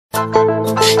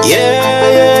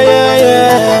Yeah.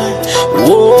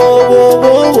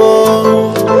 Whoa.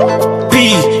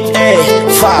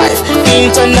 PA5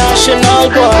 International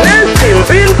boy.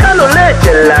 Listen, kalo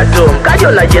leche la dum. Kayo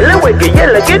la yele weke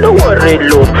yele kido worry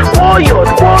loom. Koyot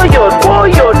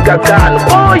kakan.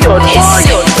 Koyot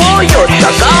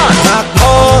kakan.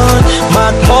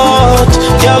 Mak Mot,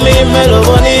 yummy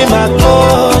melody, Mak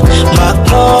Mot,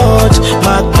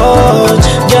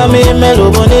 yummy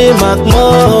melody, Mak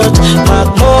Mot,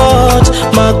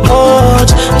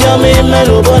 yummy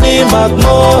melody, Mak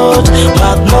Mot,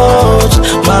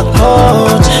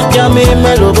 yummy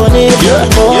melody, Mak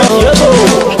Mot.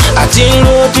 I think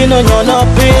roading on your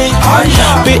napping,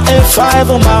 PA5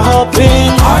 on my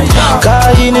hopping.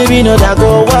 Kaini vino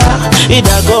dagowa,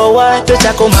 idagowa,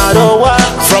 techakomarowa.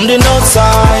 From the north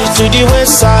side to the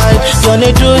west side,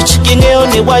 yone do chikine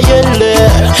oni wayele,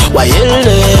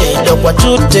 lokwa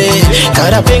tute,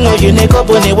 karapingo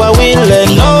yunekopo ni wawile,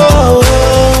 no.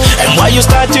 And why you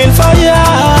starting fire?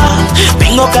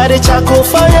 Pingo kare chako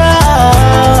fire.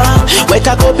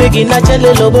 Weka ko begina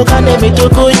chele lobo kane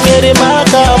mituku nyeri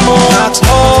makamo.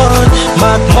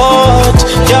 Mak Mot,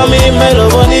 yummy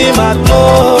melody, Mak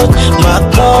Mot,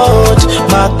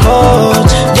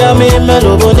 yummy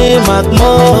melody, Mak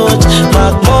Mot,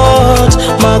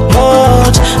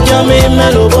 yummy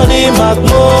melody, Mak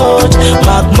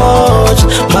Mot,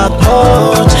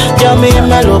 yummy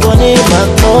melody,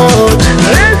 Mak Mot.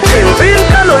 Listen,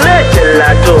 kalo leche la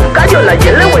dum. Kayo la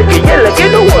yele weke yele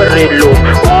kido worry loom.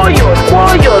 Koyot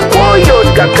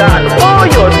kakan.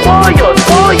 Koyot kakan.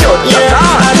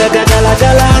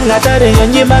 Gala ngatare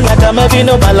nyima ngatame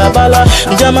vino balabala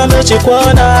njama mechi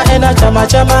kuona ena chama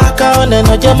kaone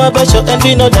no jama besho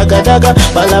envino daga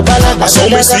balabala. So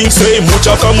me sing say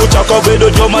muchaka bedo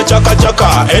joma chaka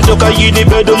endoka yini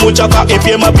bedo muchaka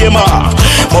epiema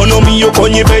mono miyo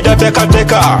konyi beda teka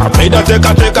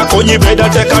konyi beda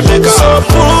teka. So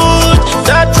put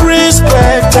that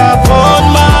respect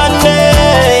upon my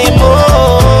name,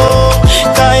 oh,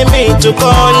 kai me to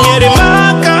konyeri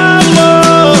makamo.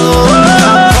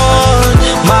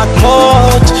 Mak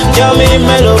Mot, yummy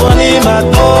melody, Mak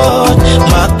Mot,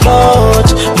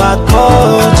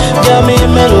 yummy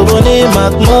melody,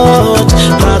 Mak Mot,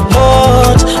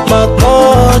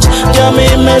 yummy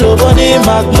melody,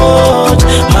 Mak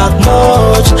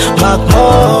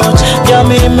Mot,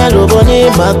 yummy melody,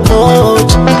 Mak Mot.